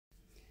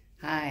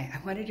Hi,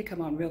 I wanted to come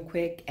on real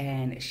quick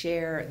and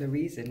share the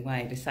reason why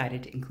I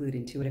decided to include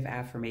intuitive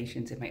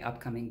affirmations in my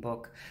upcoming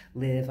book,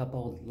 Live a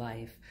Bold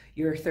Life,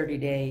 Your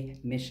 30-Day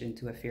Mission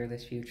to a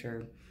Fearless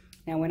Future.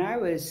 Now, when I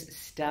was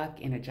stuck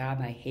in a job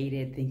I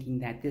hated, thinking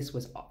that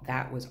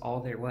that was all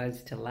there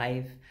was to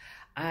life,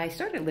 I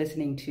started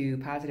listening to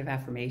positive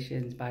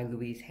affirmations by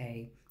Louise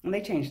Hay, and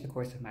they changed the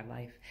course of my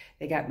life.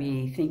 They got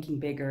me thinking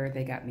bigger,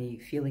 they got me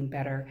feeling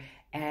better,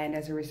 and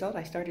as a result,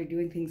 I started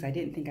doing things I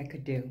didn't think I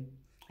could do.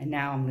 And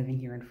now I'm living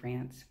here in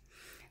France.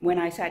 When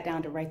I sat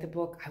down to write the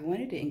book, I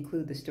wanted to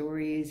include the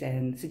stories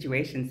and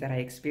situations that I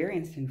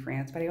experienced in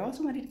France, but I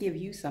also wanted to give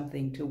you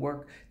something to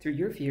work through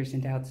your fears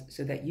and doubts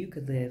so that you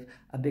could live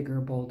a bigger,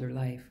 bolder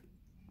life.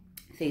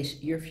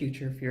 Face your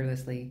future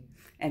fearlessly.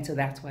 And so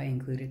that's why I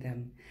included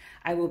them.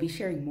 I will be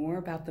sharing more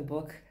about the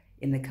book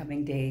in the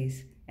coming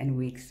days and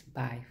weeks.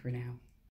 Bye for now.